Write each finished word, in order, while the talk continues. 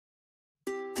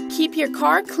keep your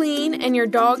car clean and your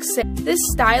dog safe. This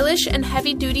stylish and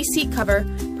heavy-duty seat cover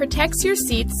protects your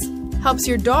seats, helps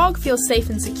your dog feel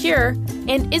safe and secure,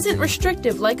 and isn't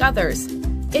restrictive like others.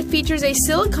 It features a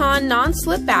silicone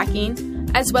non-slip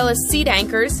backing, as well as seat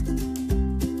anchors,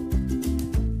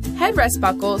 headrest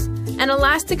buckles, and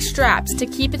elastic straps to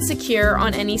keep it secure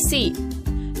on any seat.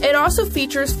 It also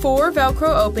features 4 Velcro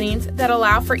openings that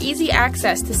allow for easy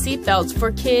access to seat belts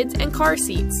for kids and car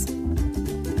seats.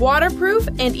 Waterproof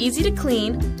and easy to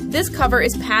clean, this cover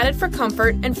is padded for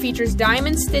comfort and features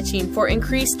diamond stitching for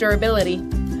increased durability.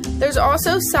 There's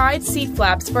also side seat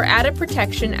flaps for added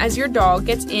protection as your dog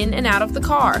gets in and out of the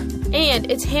car.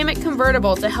 And it's hammock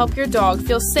convertible to help your dog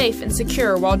feel safe and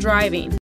secure while driving.